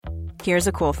Here's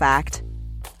a cool fact.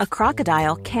 A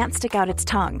crocodile can't stick out its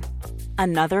tongue.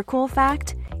 Another cool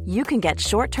fact, you can get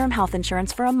short-term health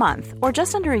insurance for a month or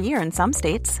just under a year in some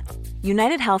states.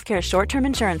 United Healthcare short-term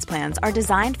insurance plans are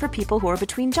designed for people who are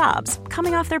between jobs,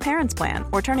 coming off their parents' plan,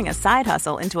 or turning a side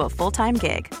hustle into a full-time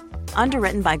gig.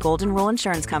 Underwritten by Golden Rule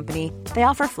Insurance Company, they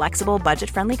offer flexible,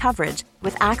 budget-friendly coverage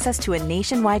with access to a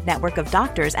nationwide network of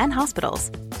doctors and hospitals.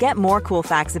 Get more cool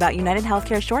facts about United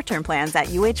Healthcare short-term plans at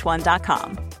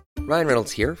uh1.com. Ryan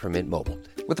Reynolds here from Mint Mobile.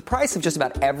 With the price of just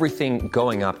about everything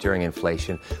going up during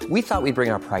inflation, we thought we'd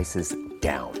bring our prices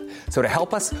down. So to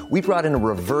help us, we brought in a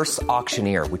reverse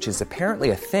auctioneer, which is apparently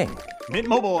a thing. Mint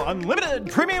Mobile Unlimited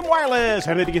Premium Wireless.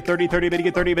 How to get 30, 30, bit to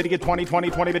get 30, bit to get 20,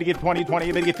 20, 20, bit to get 20,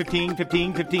 20, bit to get 15,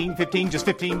 15, 15, 15, just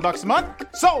 $15 a month?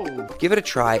 Sold! Give it a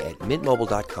try at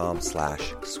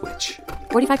mintmobile.com/switch.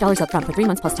 $45 up front for 3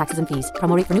 months plus taxes and fees.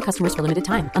 Promo rate for new customers for limited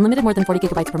time. Unlimited more than 40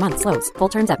 gigabytes per month. Slows full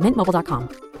terms at mintmobile.com.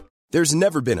 There's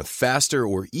never been a faster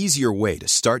or easier way to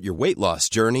start your weight loss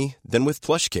journey than with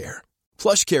PlushCare.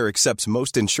 PlushCare accepts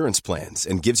most insurance plans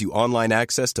and gives you online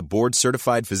access to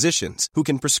board-certified physicians who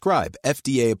can prescribe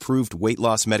FDA-approved weight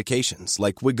loss medications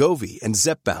like Wegovy and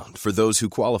Zepbound for those who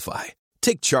qualify.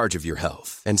 Take charge of your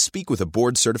health and speak with a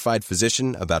board-certified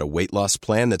physician about a weight loss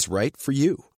plan that's right for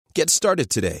you. Get started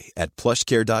today at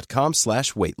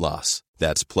plushcare.com/weight loss.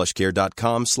 That's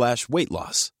plushcare.com/weight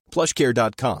loss.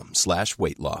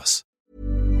 plushcare.com/weight loss.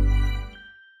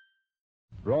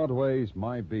 Broadway's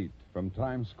My Beat, from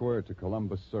Times Square to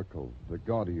Columbus Circle, the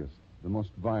gaudiest, the most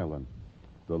violent,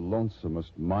 the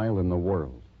lonesomest mile in the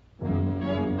world.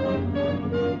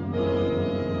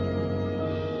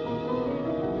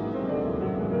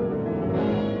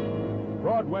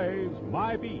 Broadway's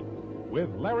My Beat, with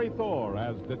Larry Thor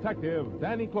as Detective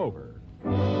Danny Clover.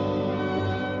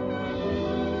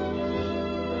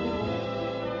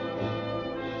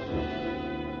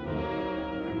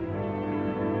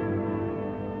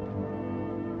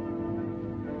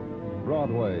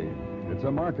 Broadway, it's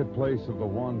a marketplace of the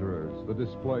wanderers, the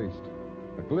displaced,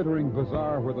 a glittering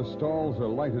bazaar where the stalls are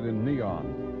lighted in neon,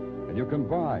 and you can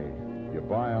buy. You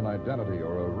buy an identity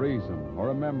or a reason or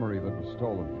a memory that was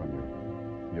stolen from you.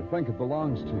 You think it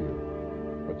belongs to you,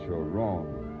 but you're wrong.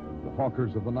 The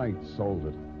hawkers of the night sold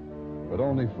it, but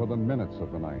only for the minutes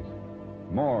of the night.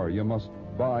 More you must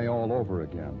buy all over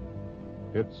again.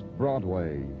 It's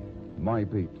Broadway, My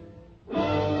Beat.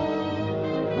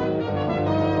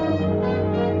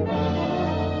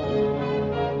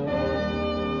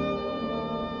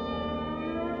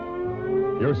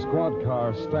 Your squad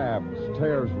car stabs,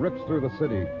 tears, rips through the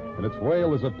city, and its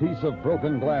wail is a piece of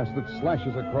broken glass that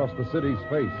slashes across the city's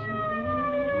face.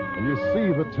 And you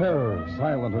see the terror,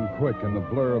 silent and quick, in the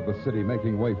blur of the city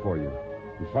making way for you.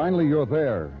 And finally you're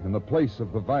there, in the place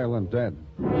of the violent dead.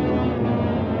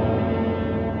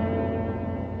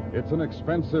 It's an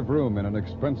expensive room in an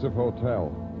expensive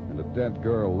hotel, and a dead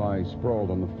girl lies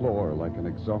sprawled on the floor like an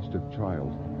exhausted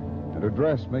child. And her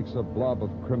dress makes a blob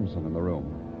of crimson in the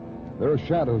room. There are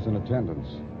shadows in attendance.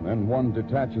 Then one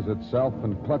detaches itself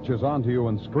and clutches onto you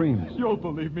and screams. You'll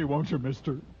believe me, won't you,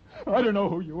 mister? I don't know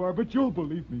who you are, but you'll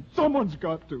believe me. Someone's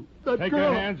got to. That Take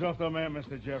girl... your hands off the man,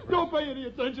 Mr. Jeffries. Don't pay any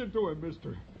attention to him,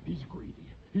 mister. He's greedy.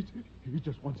 He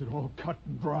just wants it all cut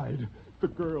and dried. The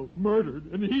girl murdered,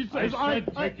 and he says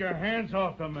Take your hands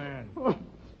off the man. All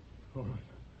right.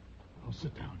 I'll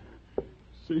sit down.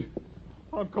 See,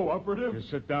 I'm cooperative. You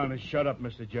sit down and shut up,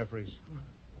 Mr. Jeffries.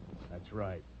 That's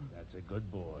right. That's a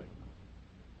good boy.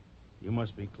 You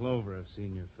must be Clover. I've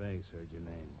seen your face, heard your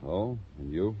name. Oh,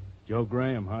 and you? Joe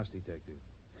Graham, house detective.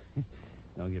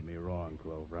 Don't get me wrong,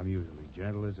 Clover. I'm usually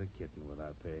gentle as a kitten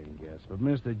without paying guests. But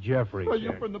Mr. Jeffries... Are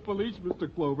you from the police, Mr.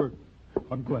 Clover?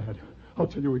 I'm glad. I'll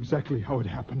tell you exactly how it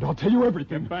happened. I'll tell you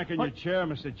everything. Get back in your chair,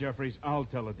 Mr. Jeffries. I'll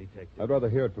tell a detective. I'd rather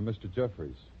hear it from Mr.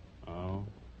 Jeffries. Oh?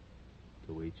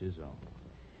 To each his own.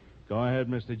 Go ahead,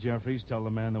 Mr. Jeffries. Tell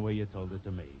the man the way you told it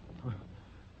to me.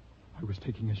 I was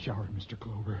taking a shower, Mr.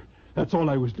 Clover. That's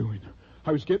all I was doing.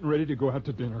 I was getting ready to go out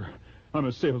to dinner. I'm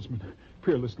a salesman,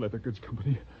 Peerless Leather Goods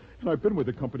Company. And I've been with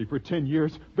the company for 10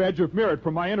 years. Badge of merit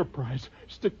for my enterprise.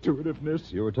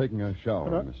 Stick-to-itiveness. You were taking a shower,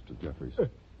 Mr. Jeffries.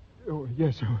 Oh,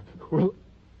 yes. Well,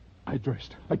 I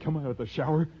dressed. I come out of the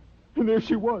shower, and there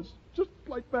she was, just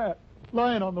like that,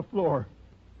 lying on the floor.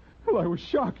 Well, I was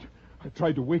shocked. I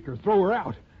tried to wake her, throw her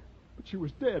out. But she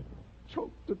was dead,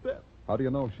 choked to death. How do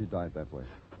you know she died that way?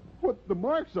 What, the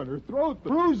marks on her throat, the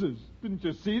bruises. Didn't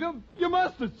you see them? You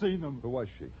must have seen them. Who was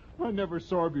she? I never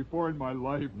saw her before in my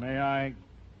life. May I?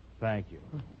 Thank you.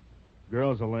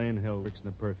 Girl's Elaine Hill, works in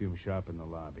the perfume shop in the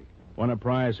lobby. Won a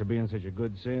prize for being such a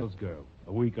good sales girl.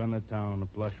 A week on the town, a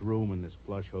plush room in this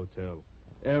plush hotel.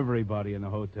 Everybody in the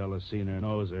hotel has seen her,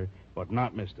 knows her, but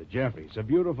not Mr. Jeffries. A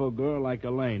beautiful girl like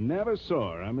Elaine. Never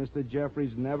saw her, huh, Mr.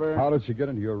 Jeffries? Never? How did she get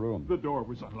into your room? The door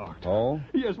was unlocked. Oh?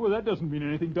 Yes, well, that doesn't mean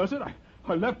anything, does it?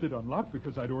 I left it unlocked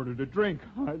because I'd ordered a drink.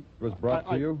 It was brought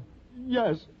to you?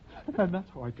 Yes, and that's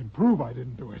how I can prove I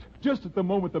didn't do it. Just at the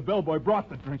moment the bellboy brought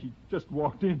the drink, he just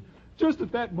walked in. Just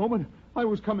at that moment, I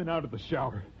was coming out of the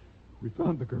shower. We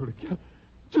found the girl again.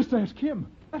 Just ask him.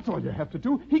 That's all you have to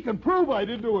do. He can prove I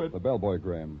didn't do it. The bellboy,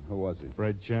 Graham. Who was he?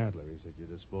 Fred Chandler. He said you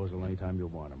disposal anytime you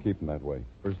want him. Keep him that way.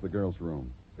 Where's the girl's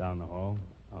room? Down the hall.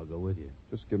 I'll go with you.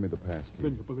 Just give me the pass key.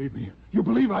 Then you believe me. You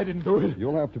believe I didn't do it.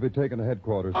 You'll have to be taken to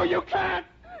headquarters. Oh, you can't!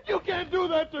 You can't do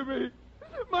that to me!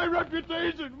 My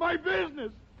reputation, my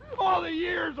business, all the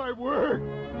years I've worked.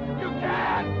 You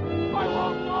can't! I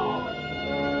won't go!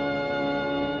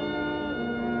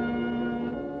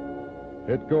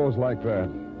 It goes like that.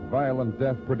 Violent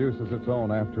death produces its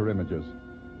own after images.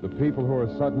 The people who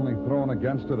are suddenly thrown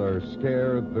against it are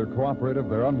scared, they're cooperative,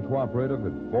 they're uncooperative.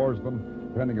 It bores them,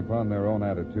 depending upon their own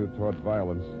attitude toward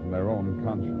violence and their own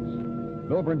conscience.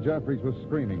 Milburn Jeffries was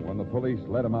screaming when the police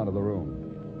led him out of the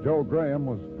room. Joe Graham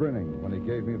was grinning when he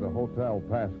gave me the hotel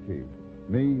pass key.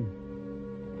 Me,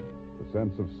 the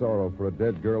sense of sorrow for a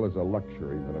dead girl is a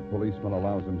luxury that a policeman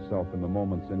allows himself in the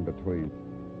moments in between.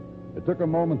 It took a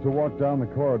moment to walk down the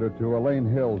corridor to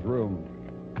Elaine Hill's room.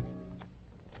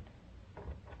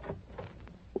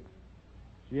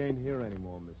 She ain't here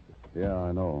anymore, mister. Yeah,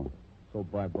 I know. So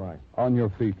bye-bye. On your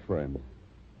feet, friend.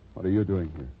 What are you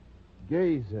doing here?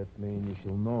 Gaze at me and you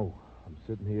shall know. I'm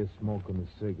sitting here smoking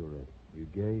a cigarette. You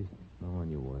gaze? Now on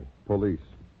your way. Police.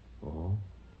 Oh?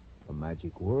 A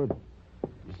magic word.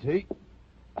 You see?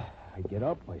 I get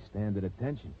up, I stand at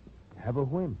attention. Have a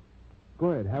whim. Go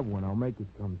ahead, have one. I'll make it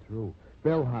come true.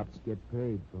 Bellhops get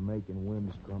paid for making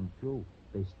whims come true.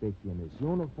 They stick you in this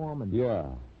uniform and... Yeah,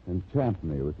 enchant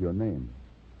me with your name.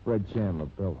 Fred Chandler,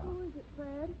 bellhop. Who is it,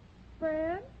 Fred?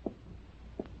 Fred?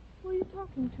 Who are you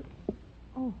talking to?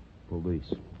 Oh.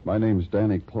 Police. My name's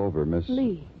Danny Clover, Miss...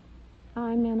 Lee.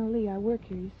 I'm Anna Lee. I work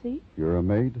here, you see? You're a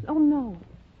maid? Oh, no.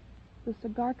 The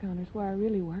cigar counter's where I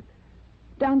really work.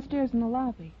 Downstairs in the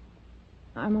lobby.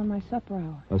 I'm on my supper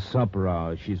hour. A supper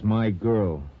hour. She's my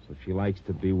girl, so she likes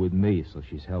to be with me, so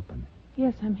she's helping me.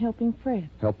 Yes, I'm helping Fred.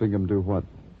 Helping him do what?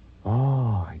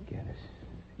 Oh, I get it.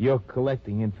 You're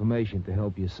collecting information to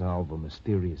help you solve a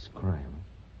mysterious crime.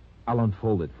 I'll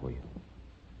unfold it for you.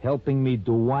 Helping me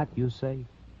do what, you say?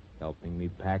 Helping me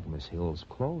pack Miss Hill's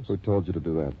clothes. Who told you to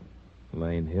do that?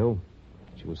 Elaine Hill.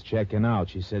 She was checking out.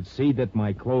 She said, see that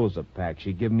my clothes are packed.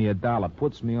 She give me $1.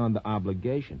 Puts me under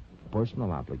obligation.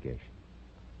 Personal obligation.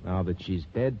 Now that she's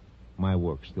dead, my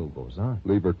work still goes on.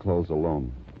 Leave her clothes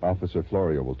alone. Officer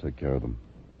Florio will take care of them.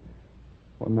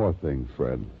 One more thing,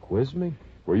 Fred. Quiz me?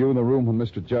 Were you in the room when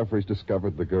Mr. Jeffries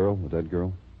discovered the girl, the dead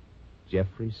girl?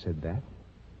 Jeffries said that?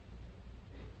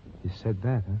 He said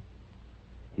that, huh?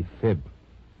 He fibbed.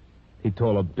 He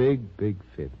told a big, big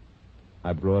fib.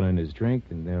 I brought in his drink,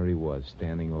 and there he was,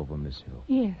 standing over Miss Hill.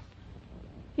 Yes.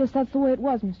 Yes, that's the way it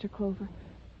was, Mr. Clover.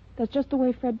 That's just the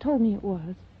way Fred told me it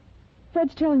was.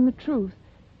 Fred's telling the truth.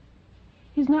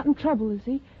 He's not in trouble, is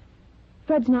he?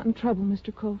 Fred's not in trouble,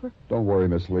 Mr. Clover. Don't worry,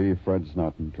 Miss Lee. Fred's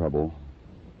not in trouble.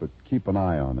 But keep an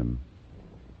eye on him.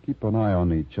 Keep an eye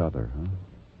on each other, huh?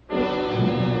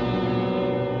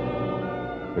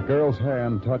 The girl's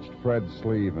hand touched Fred's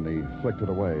sleeve, and he flicked it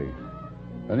away.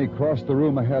 Then he crossed the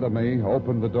room ahead of me,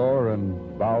 opened the door,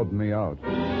 and bowed me out.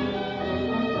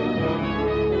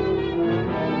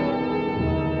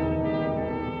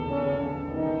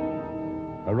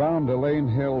 Around Elaine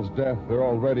Hill's death, there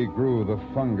already grew the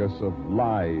fungus of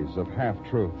lies, of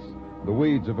half-truths, the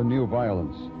weeds of a new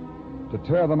violence. To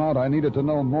tear them out, I needed to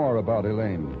know more about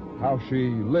Elaine, how she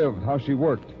lived, how she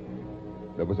worked.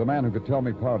 There was a man who could tell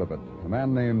me part of it, a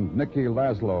man named Nicky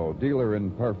Laszlo, dealer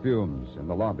in perfumes, in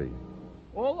the lobby.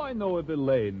 All I know of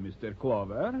Elaine, Mr.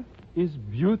 Clover, is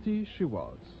beauty she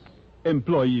was.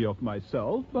 Employee of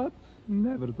myself, but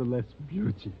nevertheless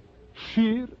beauty.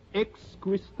 Sheer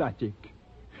exquisitic.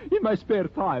 In my spare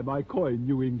time, I coin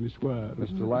new English words.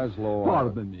 Mr. Laszlo...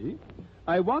 Pardon me.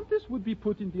 I want this would be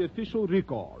put in the official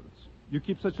records. You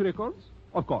keep such records?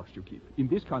 Of course you keep. In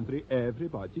this country,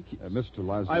 everybody keeps. Mr.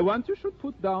 Laszlo... I want you should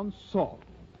put down so.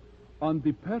 On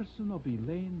the person of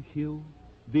Elaine Hill,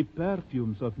 the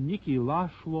perfumes of Nicky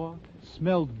Laszlo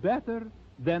smelled better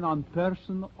than on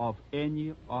person of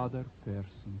any other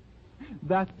person.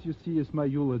 That, you see, is my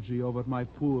eulogy over my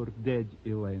poor dead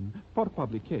Elaine for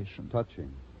publication.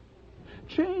 Touching.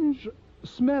 Change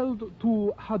smelled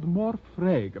to had more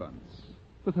fragrance,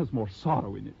 but has more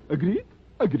sorrow in it. Agreed?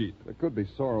 Agreed. There could be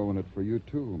sorrow in it for you,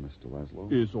 too, Mr.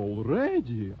 Laszlo. Is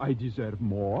already. I deserve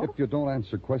more. If you don't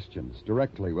answer questions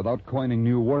directly without coining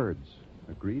new words.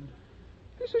 Agreed?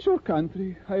 This is your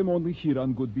country. I am only here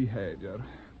on good behavior.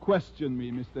 Question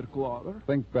me, Mr. Clover.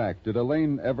 Think back. Did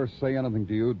Elaine ever say anything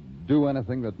to you, do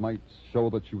anything that might show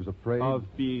that she was afraid? Of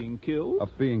being killed?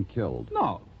 Of being killed?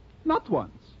 No, not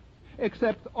once.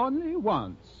 Except only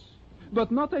once.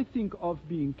 But not, I think, of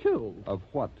being killed. Of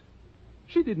what?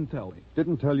 She didn't tell me.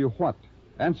 Didn't tell you what?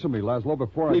 Answer me, Laszlo,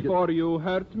 before you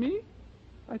hurt me?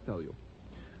 I tell you.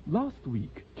 Last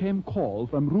week came call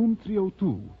from room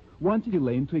 302. Wanted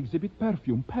Elaine to exhibit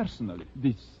perfume personally.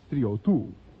 This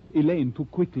 302. Elaine took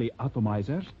quickly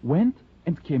atomizers, went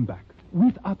and came back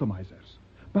with atomizers,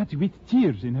 but with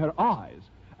tears in her eyes.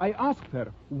 I asked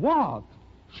her, what?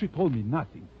 She told me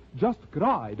nothing. Just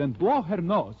cried and blow her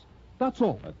nose. That's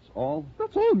all. That's all?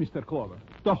 That's all, Mr. Clover.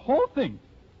 The whole thing.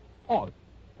 All.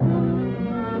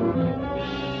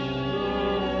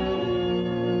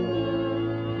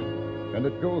 And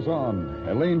it goes on.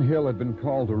 Elaine Hill had been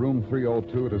called to room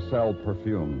 302 to sell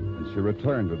perfume, and she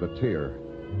returned with a tear.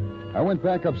 I went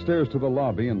back upstairs to the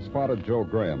lobby and spotted Joe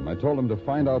Graham. I told him to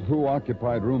find out who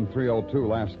occupied room 302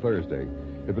 last Thursday.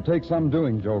 It would take some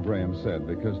doing, Joe Graham said,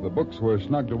 because the books were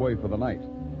snugged away for the night.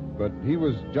 But he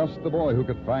was just the boy who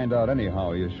could find out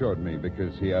anyhow, he assured me,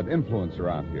 because he had influence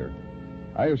around here.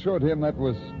 I assured him that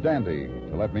was Dandy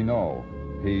to let me know.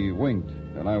 He winked,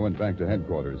 and I went back to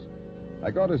headquarters.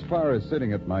 I got as far as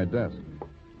sitting at my desk.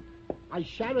 I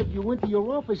shouted you into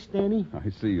your office, Danny. I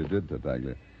see you did,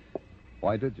 Tartaglia.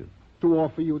 Why did you? To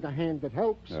offer you the hand that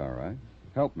helps. All right.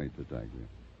 Help me, Tartaglia.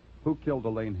 Who killed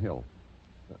Elaine Hill?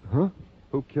 Huh?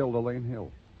 Who killed Elaine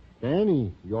Hill?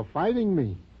 Danny, you're fighting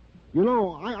me. You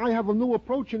know, I have a new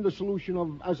approach in the solution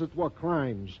of, as it were,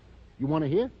 crimes. You want to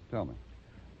hear? Tell me.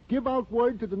 Give out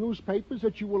word to the newspapers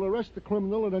that you will arrest the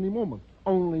criminal at any moment.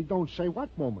 Only don't say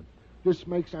what moment. This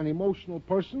makes an emotional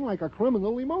person like a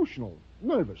criminal emotional,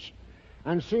 nervous.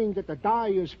 And seeing that the die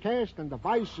is cast and the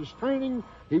vice is turning,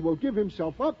 he will give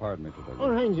himself up. Pardon me, Tartaglia.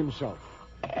 Or hang himself.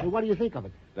 Well, what do you think of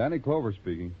it? Danny Clover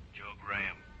speaking. Joe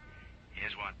Graham.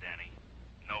 Here's what, Danny.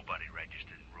 Nobody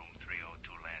registered in room 302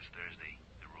 last Thursday.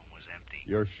 The room was empty.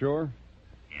 You're sure?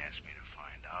 He asked me to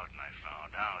find out, and I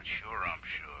found out. Sure, I'm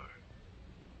sure.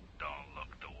 Don't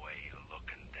look the way you're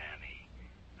looking, Danny.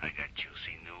 I got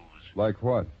juicy news. Like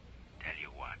what? Tell you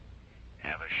what.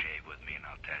 Have a shave with me, and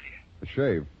I'll tell you. A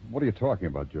shave? What are you talking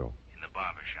about, Joe? In the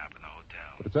barber shop in the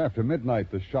hotel. But it's after midnight.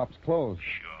 The shop's closed.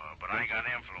 Sure, but I got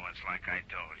influence like I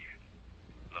told you.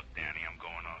 Look, Danny, I'm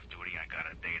going off duty. I got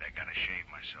a date. I got to shave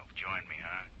myself. Join me,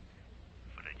 huh?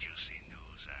 For the juicy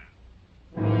news, huh?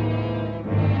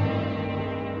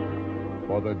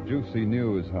 For the juicy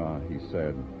news, huh? He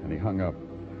said, and he hung up.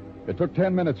 It took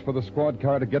 10 minutes for the squad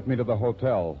car to get me to the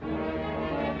hotel.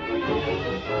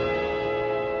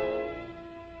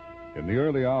 In the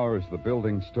early hours, the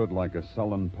building stood like a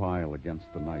sullen pile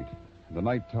against the night. The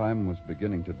nighttime was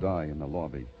beginning to die in the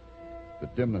lobby. The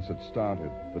dimness had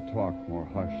started, the talk more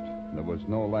hushed, and there was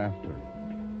no laughter.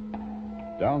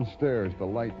 Downstairs, the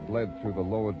light bled through the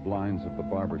lowered blinds of the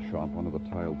barber shop onto the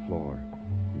tiled floor.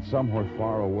 And somewhere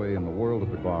far away in the world of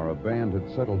the bar, a band had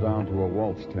settled down to a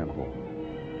waltz tempo.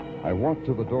 I walked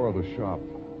to the door of the shop,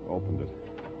 opened it.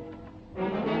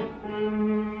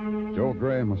 Joe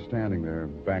Graham was standing there,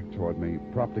 back toward me,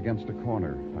 propped against a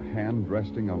corner, a hand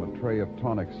resting on a tray of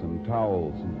tonics and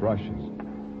towels and brushes.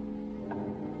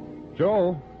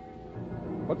 Joe,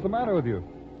 what's the matter with you?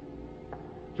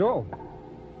 Joe.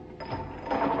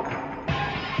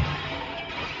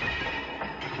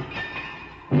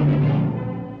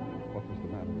 What was the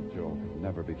matter with Joe could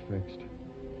never be fixed.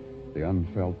 The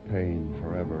unfelt pain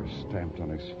forever stamped on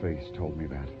his face told me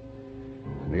that.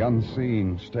 And the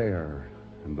unseen stare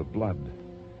and the blood.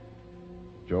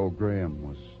 Joe Graham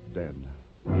was dead.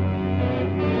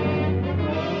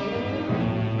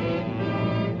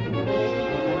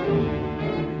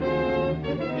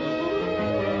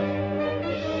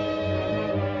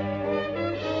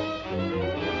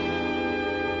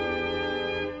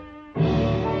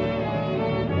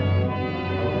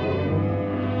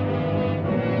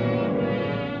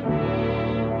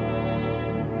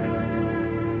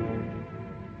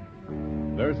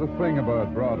 There's a thing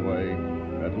about Broadway.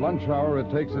 At lunch hour,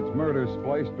 it takes its murders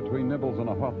spliced between nibbles and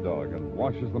a hot dog and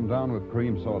washes them down with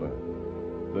cream soda.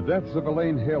 The deaths of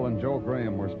Elaine Hill and Joe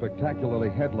Graham were spectacularly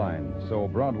headlined, so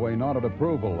Broadway nodded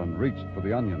approval and reached for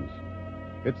the onions.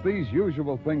 It's these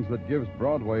usual things that gives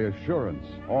Broadway assurance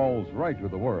all's right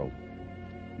with the world.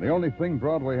 The only thing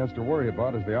Broadway has to worry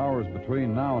about is the hours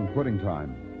between now and quitting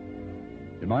time.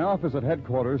 In my office at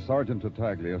headquarters, Sergeant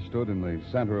Tartaglia stood in the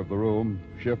center of the room,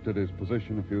 shifted his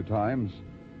position a few times,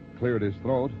 cleared his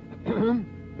throat,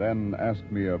 then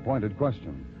asked me a pointed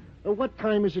question. What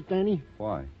time is it, Danny?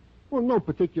 Why? Well, no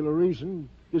particular reason.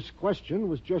 This question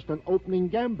was just an opening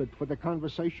gambit for the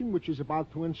conversation which is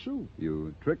about to ensue.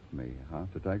 You tricked me, huh,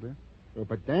 Tartaglia?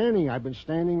 But, Danny, I've been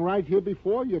standing right here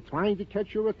before you trying to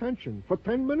catch your attention for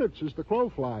 10 minutes as the crow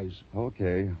flies.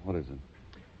 Okay, what is it?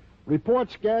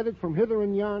 Reports gathered from hither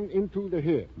and yon into the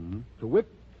here. Mm-hmm. To wit,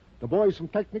 the boys from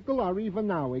Technical are even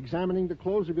now examining the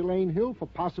clothes of Elaine Hill for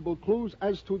possible clues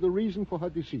as to the reason for her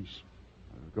decease.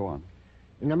 Go on.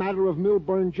 In the matter of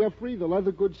Milburn Jeffrey, the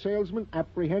leather goods salesman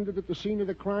apprehended at the scene of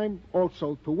the crime,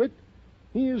 also to wit,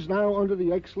 he is now under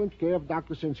the excellent care of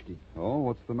Dr. Sinsky. Oh,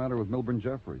 what's the matter with Milburn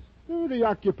Jeffries? The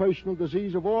occupational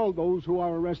disease of all those who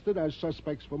are arrested as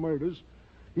suspects for murders.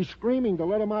 He's screaming to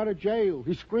let him out of jail.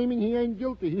 He's screaming he ain't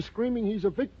guilty. He's screaming he's a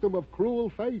victim of cruel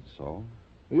fate. So?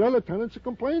 The other tenants are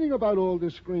complaining about all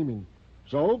this screaming.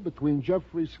 So, between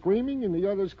Jeffrey screaming and the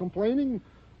others complaining,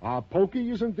 our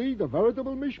pokey is indeed a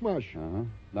veritable mishmash. Uh-huh.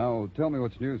 Now, tell me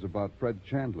what's news about Fred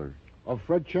Chandler. Of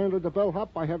Fred Chandler, the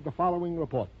bellhop, I have the following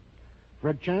report.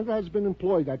 Fred Chandler has been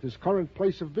employed at his current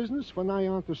place of business for nigh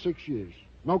on to 6 years.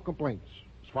 No complaints.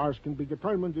 As far as can be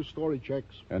determined, his story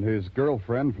checks. And his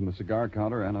girlfriend from the cigar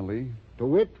counter, Anna Lee? To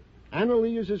wit, Anna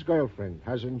Lee is his girlfriend,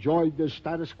 has enjoyed this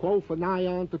status quo for nigh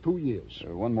on to 2 years.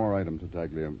 One more item,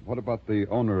 Tartaglia. What about the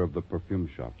owner of the perfume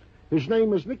shop? His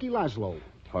name is Nicky Laszlo.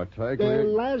 Tartaglia?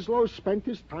 Laszlo spent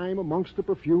his time amongst the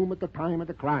perfume at the time of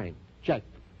the crime. Check.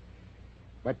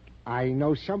 But I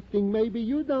know something maybe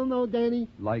you don't know, Danny.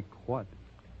 Like what?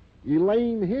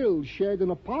 Elaine Hill shared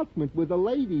an apartment with a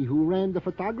lady who ran the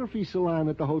photography salon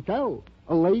at the hotel.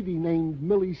 A lady named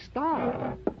Millie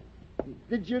Starr.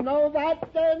 Did you know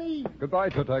that, Danny? Goodbye,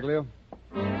 Tartaglia.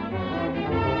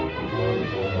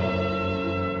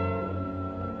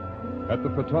 At the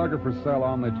photographer's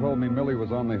salon, they told me Millie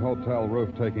was on the hotel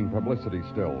roof taking publicity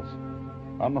stills.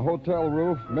 On the hotel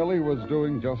roof, Millie was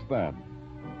doing just that.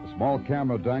 A small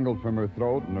camera dangled from her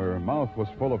throat, and her mouth was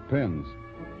full of pins.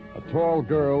 A tall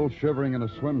girl, shivering in a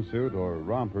swimsuit or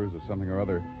rompers or something or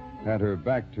other, had her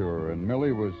back to her, and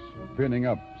Millie was pinning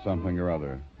up something or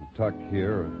other. A tuck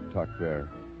here, a tuck there.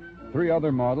 3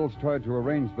 other models tried to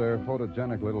arrange their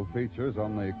photogenic little features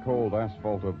on the cold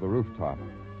asphalt of the rooftop.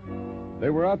 They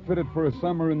were outfitted for a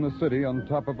summer in the city on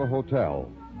top of a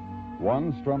hotel.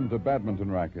 One strummed a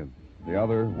badminton racket. The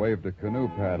other waved a canoe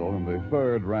paddle, and the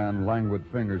third ran languid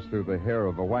fingers through the hair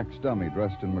of a wax dummy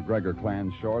dressed in McGregor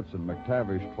clan shorts and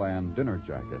McTavish clan dinner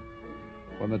jacket.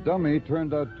 When the dummy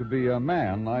turned out to be a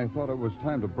man, I thought it was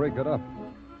time to break it up,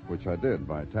 which I did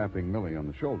by tapping Millie on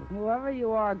the shoulder. Whoever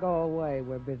you are, go away.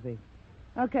 We're busy.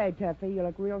 Okay, Teffy, you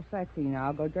look real sexy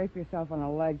now. Go drape yourself on the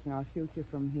legs, and I'll shoot you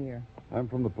from here. I'm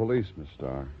from the police, Miss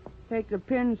Starr. Take the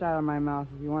pins out of my mouth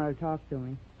if you want to talk to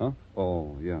me. Huh?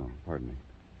 Oh, yeah. Pardon me.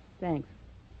 Thanks.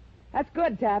 That's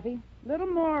good, Taffy. Little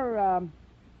more,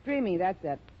 dreamy. That's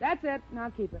it. That's it.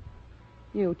 Now keep it.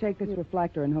 You, take this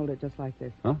reflector and hold it just like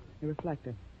this. Huh? The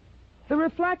reflector. The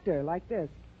reflector, like this.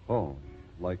 Oh,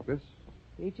 like this?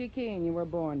 Peachy keen, you were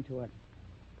born to it.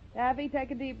 Taffy, take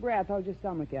a deep breath. Hold your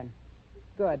stomach in.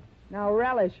 Good. Now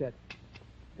relish it.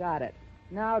 Got it.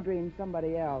 Now dream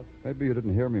somebody else. Maybe you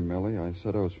didn't hear me, Millie. I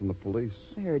said I was from the police.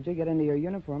 I heard you. Get into your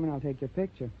uniform and I'll take your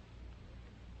picture.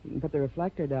 You can put the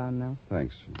reflector down now.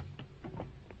 Thanks.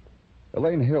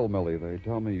 Elaine Hill, Millie, they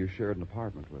tell me you shared an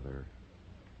apartment with her.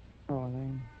 Oh,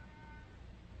 Elaine.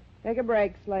 Take a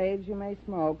break, slaves. You may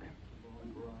smoke.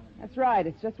 That's right.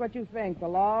 It's just what you think. The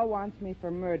law wants me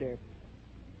for murder.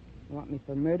 You want me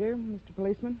for murder, Mr.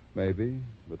 Policeman? Maybe,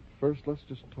 but first let's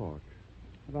just talk.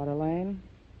 About Elaine?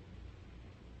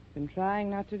 Been trying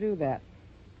not to do that.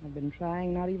 I've been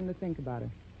trying not even to think about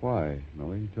her. Why,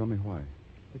 Millie? Tell me why.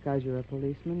 Because you're a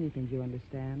policeman, you think you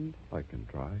understand? I can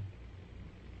try.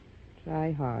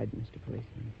 Try hard, Mr.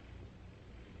 Policeman.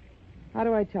 How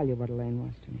do I tell you what Elaine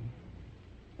was to me?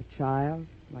 A child,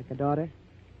 like a daughter?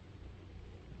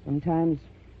 Sometimes...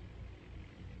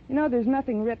 You know, there's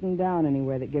nothing written down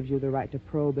anywhere that gives you the right to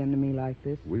probe into me like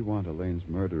this. We want Elaine's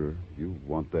murderer. You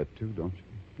want that too, don't you?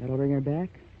 That'll bring her back?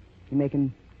 You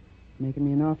making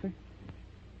me an offer?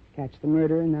 Catch the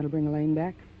murderer and that'll bring Elaine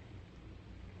back?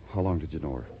 How long did you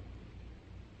know her?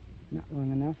 Not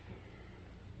long enough.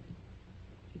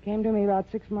 She came to me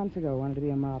about 6 months ago, wanted to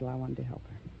be a model. I wanted to help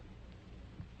her.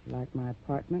 She liked my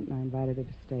apartment, and I invited her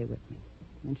to stay with me.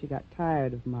 Then she got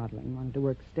tired of modeling, wanted to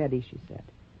work steady, she said.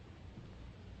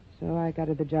 So I got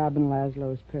her the job in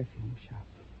Laszlo's perfume shop.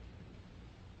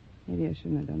 Maybe I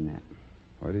shouldn't have done that.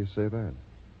 Why do you say that?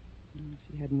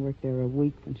 She hadn't worked there a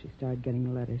week when she started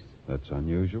getting letters. That's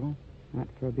unusual. Not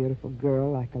for a beautiful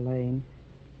girl like Elaine.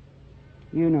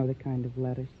 You know the kind of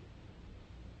letters.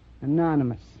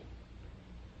 Anonymous.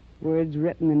 Words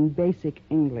written in basic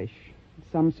English. In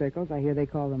some circles, I hear they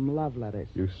call them love letters.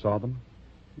 You saw them?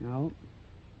 No.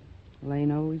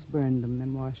 Elaine always burned them,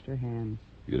 then washed her hands.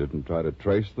 You didn't try to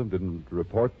trace them? Didn't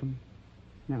report them?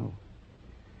 No.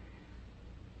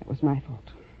 That was my fault.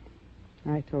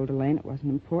 I told Elaine it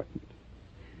wasn't important.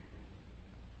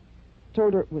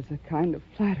 Told her it was a kind of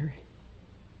flattery.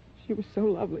 She was so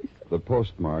lovely. The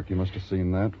postmark, you must have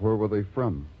seen that. Where were they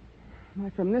from?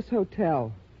 Why, from this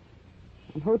hotel.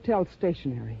 On hotel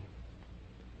stationery.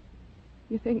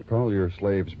 You think... Call your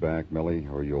slaves back, Millie,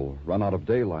 or you'll run out of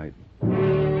daylight.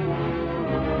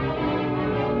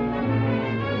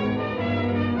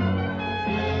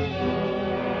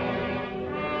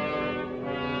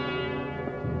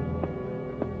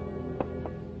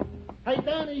 Hey,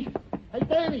 Danny! Hey,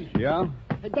 Danny! Yeah?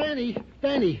 Hey, Danny!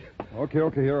 Danny!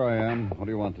 Okay, here I am. What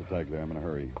do you want to take there? I'm in a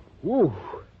hurry. Woo!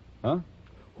 Huh?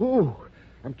 Woo!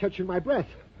 I'm catching my breath.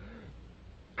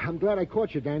 I'm glad I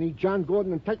caught you, Danny. John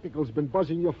Gordon and Technical's been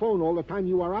buzzing your phone all the time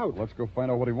you were out. Let's go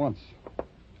find out what he wants.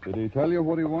 Did he tell you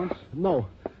what he wants? No.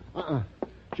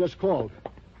 Just called.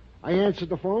 I answered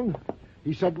the phone.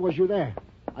 He said, was you there?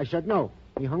 I said no.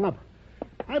 He hung up.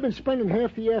 I've been spending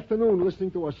half the afternoon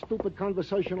listening to a stupid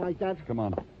conversation like that. Come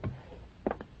on.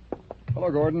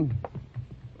 Hello, Gordon.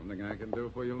 Something I can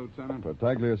do for you, Lieutenant?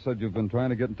 Battaglia said you've been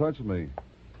trying to get in touch with me.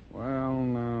 Well,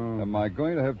 no. Am I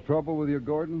going to have trouble with you,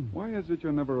 Gordon? Why is it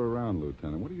you're never around,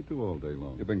 Lieutenant? What do you do all day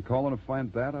long? You've been calling to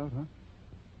find that out, huh?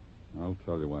 I'll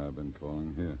tell you why I've been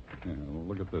calling. Here, well,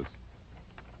 look at this.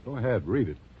 Go ahead, read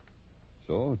it.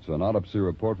 So, it's an autopsy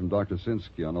report from Dr.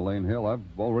 Sinsky on Elaine Hill. I've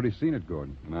already seen it,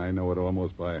 Gordon. And I know it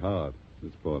almost by heart.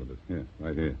 This part of it. Here,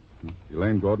 right here.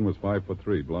 Elaine Gordon was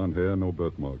 5'3", blonde hair, no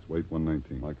birthmarks, weight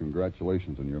 119. My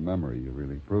congratulations on your memory. You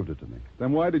really proved it to me.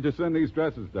 Then why did you send these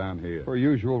dresses down here? For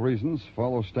usual reasons.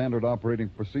 Follow standard operating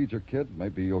procedure, kid.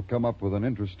 Maybe you'll come up with an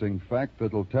interesting fact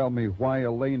that'll tell me why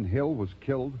Elaine Hill was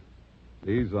killed.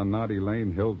 These are not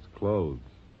Elaine Hill's clothes.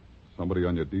 Somebody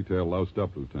on your detail loused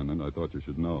up, Lieutenant. I thought you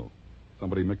should know.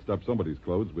 Somebody mixed up somebody's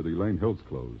clothes with Elaine Hill's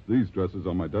clothes. These dresses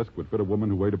on my desk would fit a woman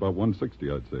who weighed about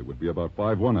 160, I'd say. Would be about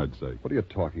 5'1", I'd say. What are you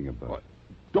talking about? What?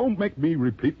 Don't make me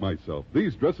repeat myself.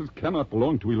 These dresses cannot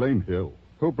belong to Elaine Hill.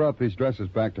 Who brought these dresses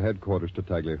back to headquarters,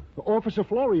 Tattaglia? Officer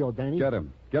Florio, Danny. Get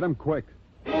him. Get him quick.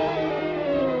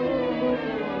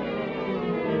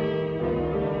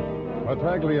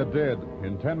 Tattaglia did.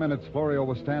 In 10 minutes, Florio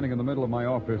was standing in the middle of my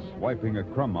office, wiping a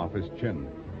crumb off his chin.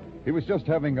 He was just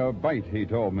having a bite, he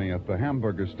told me, at the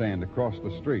hamburger stand across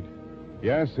the street.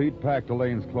 Yes, he'd packed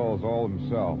Elaine's clothes all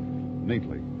himself,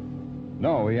 neatly.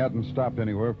 No, he hadn't stopped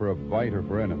anywhere for a bite or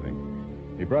for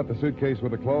anything. He brought the suitcase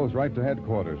with the clothes right to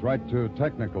headquarters, right to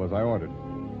technical as I ordered.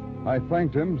 I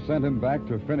thanked him, sent him back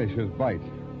to finish his bite,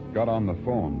 got on the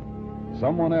phone.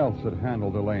 Someone else had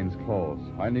handled Elaine's clothes.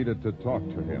 I needed to talk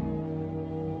to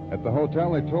him. At the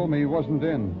hotel, they told me he wasn't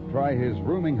in. Try his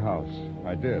rooming house.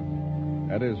 I did.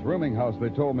 At his rooming house, they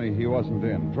told me he wasn't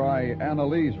in. Try Anna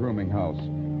Lee's rooming house.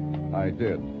 I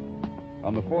did.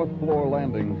 On the 4th floor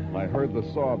landing, I heard the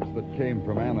sobs that came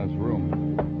from Anna's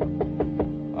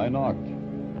room. I knocked.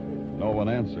 No one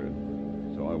answered,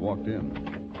 so I walked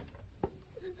in.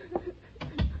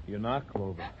 You knocked,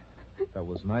 Clover. That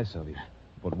was nice of you.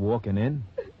 But walking in?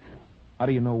 How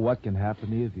do you know what can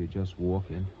happen to you if you just walk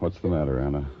in? What's the matter,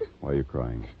 Anna? Why are you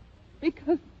crying?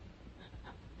 Because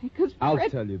I'll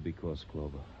Fred... tell you because,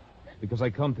 Clover. Because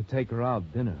I come to take her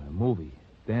out, dinner, a movie,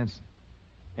 dancing.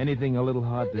 Anything a little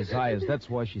heart desires, that's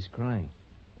why she's crying.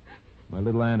 My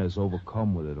little Anna's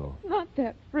overcome with it all. Not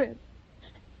that, Fred.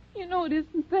 You know it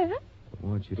isn't that. I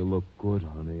want you to look good,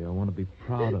 honey. I want to be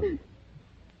proud of you.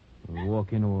 When I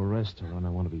walk into a restaurant, I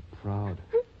want to be proud.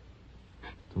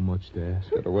 Too much to ask.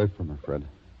 Get away from her, Fred.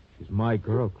 She's my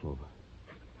girl, Clover.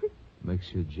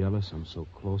 Makes you jealous I'm so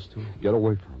close to her? Get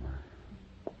away from her.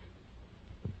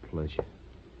 A pleasure.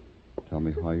 Tell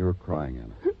me why you're crying,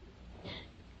 Anna.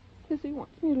 Because he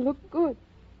wants me to look good.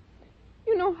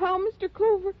 You know how, Mr.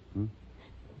 Clover?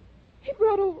 He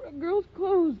brought over a girl's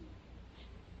clothes.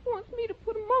 He wants me to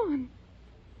put them on.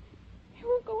 He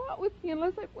won't go out with me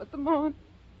unless I put them on.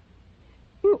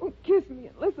 He won't kiss me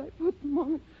unless I put them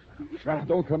on.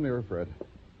 Don't come near her, Fred.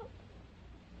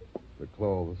 The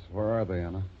clothes, where are they,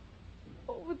 Anna?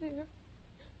 Over there.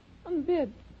 On the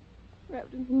bed.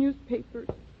 Wrapped in newspapers.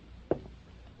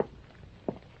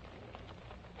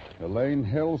 Elaine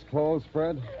Hill's clothes,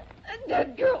 Fred? And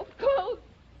that girl's clothes.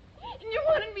 And you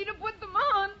wanted me to put them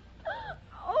on.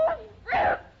 Oh,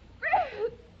 Fred!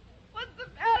 Fred!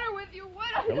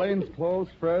 Elaine's clothes,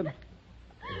 Fred?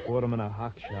 I bought them in a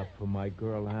hock shop for my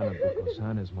girl, Anna, because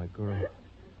Anna's my girl.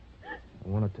 I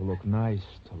want it to look nice,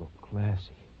 to look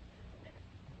classy.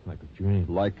 Like a dream.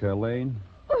 Like Elaine?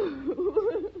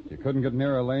 You couldn't get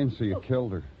near Elaine, so you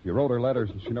killed her. You wrote her letters,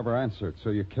 and she never answered,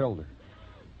 so you killed her.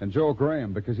 And Joe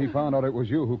Graham, because he found out it was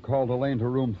you who called Elaine to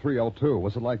room 302.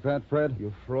 Was it like that, Fred?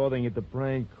 You're frauding at the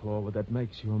brain, Clover. That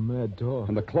makes you a mad dog.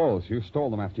 And the clothes, you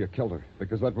stole them after you killed her,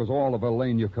 because that was all of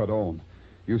Elaine you could own.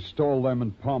 You stole them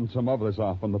and palmed some others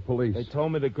off on the police. They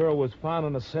told me the girl was found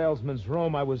in a salesman's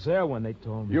room. I was there when they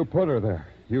told me. You put her there.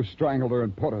 You strangled her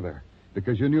and put her there.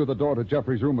 Because you knew the door to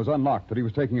Jeffrey's room was unlocked, that he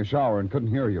was taking a shower and couldn't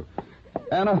hear you.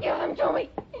 Anna? Give them to me.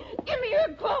 Give me your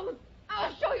clothes.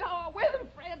 I'll show you how I wear them,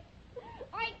 Fred.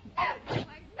 Like that.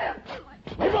 Like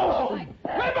that. Leave alone! Like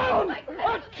that. Leave alone! Like that.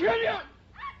 I'll kill you!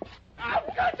 I'll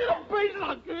cut you to pieces!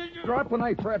 I'll kill you! Drop the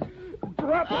knife, Fred.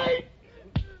 Drop the knife!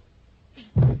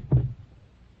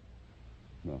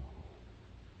 No.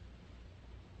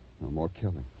 No more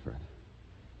killing, Fred.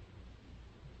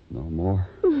 No more.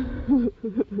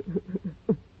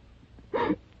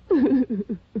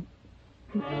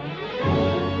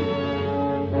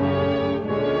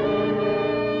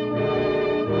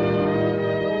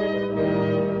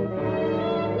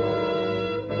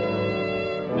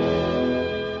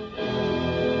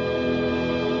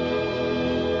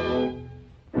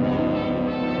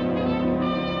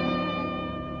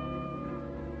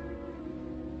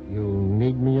 You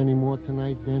need me any more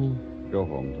tonight, Danny? Go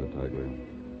home, Tartaglia.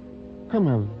 Come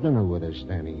have dinner with us,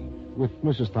 Danny. With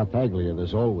Mrs. Tartaglia,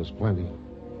 there's always plenty.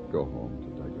 Go home,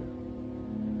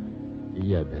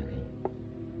 Tartaglia. Yeah, Danny.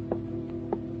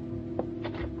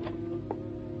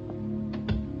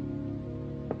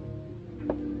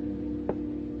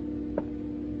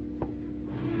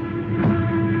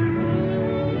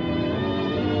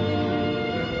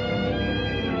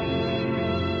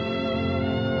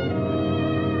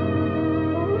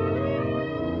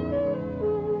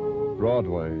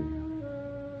 Broadway,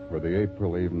 where the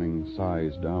April evening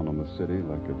sighs down on the city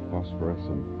like a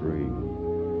phosphorescent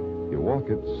dream. You walk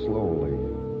it slowly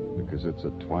because it's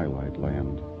a twilight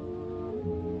land.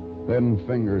 Then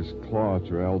fingers claw at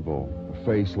your elbow. A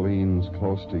face leans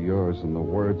close to yours, and the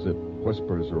words it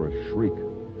whispers are a shriek.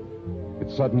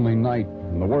 It's suddenly night,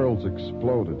 and the world's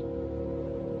exploded.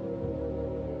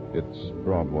 It's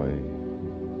Broadway,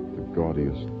 the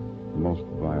gaudiest, most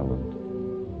violent,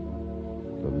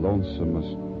 the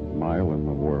lonesomest mile in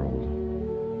the world.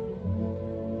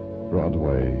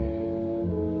 Broadway,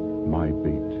 my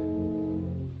beat.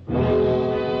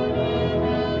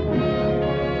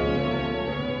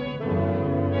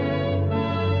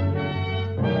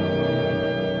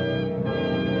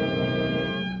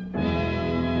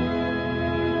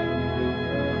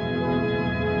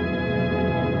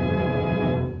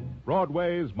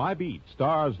 Broadway's My Beat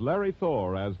stars Larry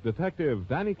Thor as Detective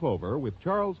Danny Clover with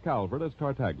Charles Calvert as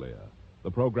Tartaglia.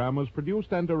 The program was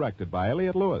produced and directed by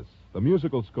Elliott Lewis. The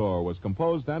musical score was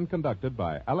composed and conducted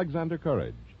by Alexander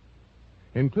Courage.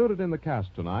 Included in the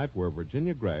cast tonight were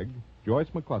Virginia Gregg, Joyce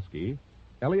McCluskey,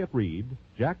 Elliott Reed,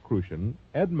 Jack Crucian,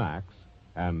 Ed Max,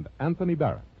 and Anthony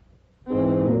Barrett.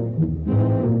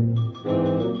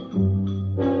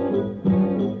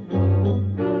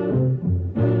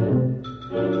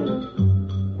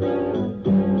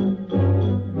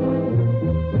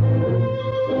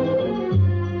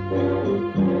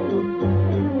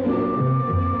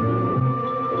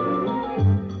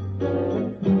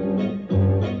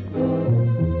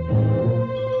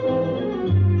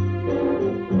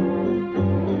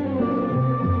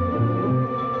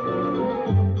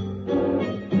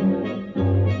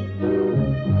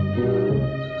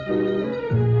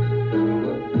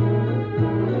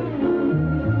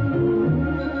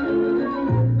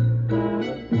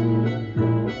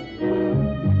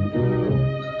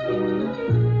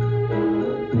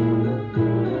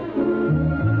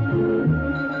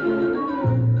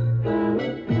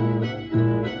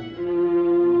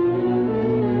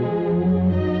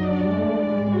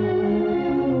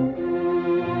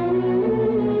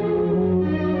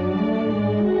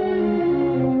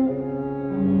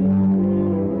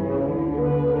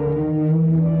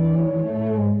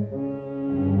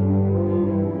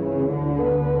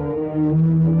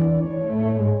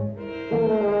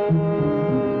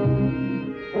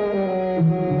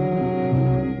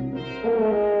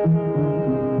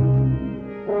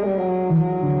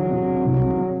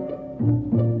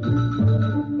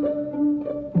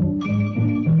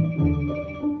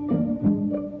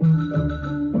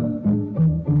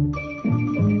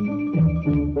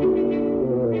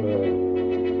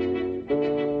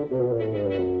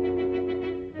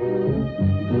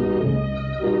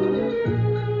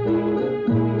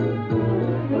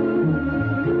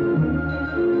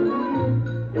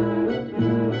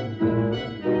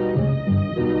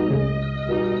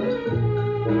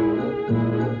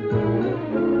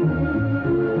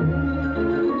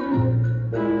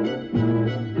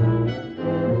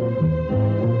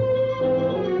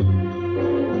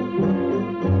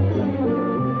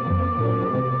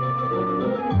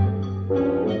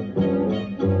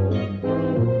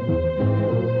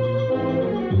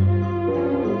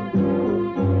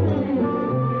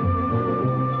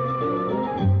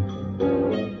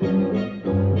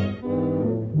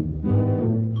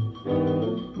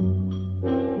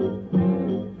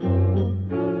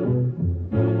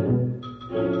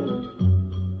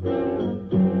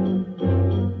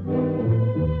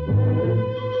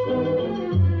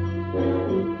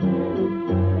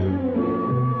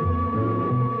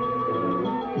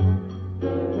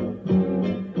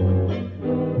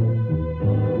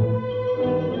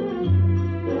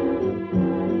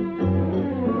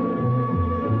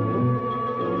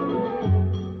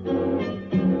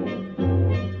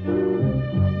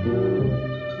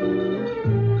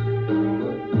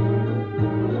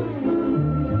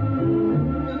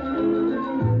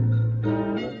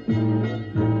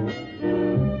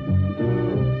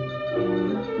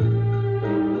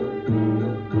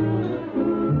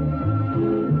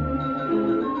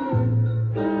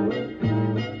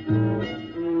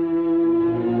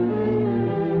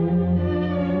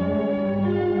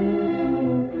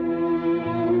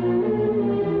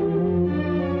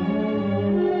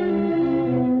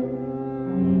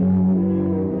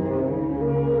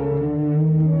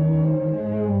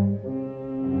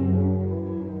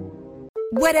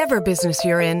 Whatever business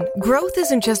you're in, growth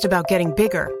isn't just about getting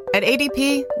bigger. At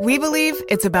ADP, we believe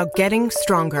it's about getting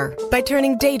stronger by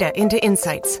turning data into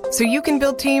insights so you can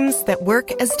build teams that work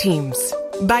as teams.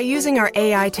 By using our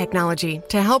AI technology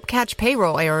to help catch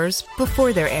payroll errors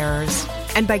before they're errors.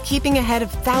 And by keeping ahead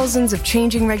of thousands of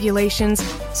changing regulations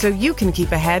so you can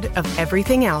keep ahead of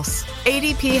everything else.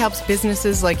 ADP helps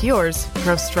businesses like yours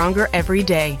grow stronger every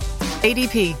day.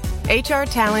 ADP, HR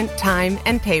talent, time,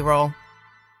 and payroll.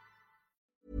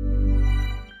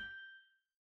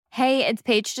 Hey, it's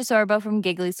Paige DeSorbo from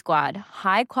Giggly Squad.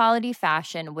 High quality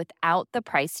fashion without the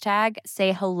price tag.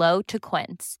 Say hello to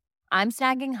Quince. I'm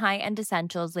snagging high-end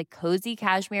essentials like cozy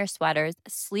cashmere sweaters,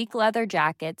 sleek leather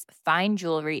jackets, fine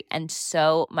jewelry, and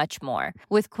so much more.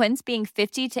 With Quince being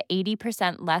 50 to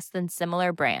 80% less than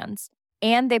similar brands.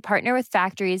 And they partner with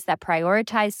factories that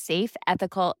prioritize safe,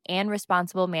 ethical, and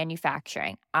responsible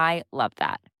manufacturing. I love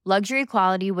that. Luxury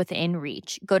quality within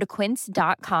reach. Go to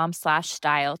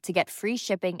quince.com/style to get free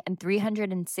shipping and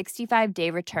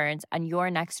 365-day returns on your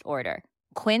next order.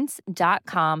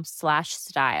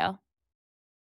 Quince.com/style.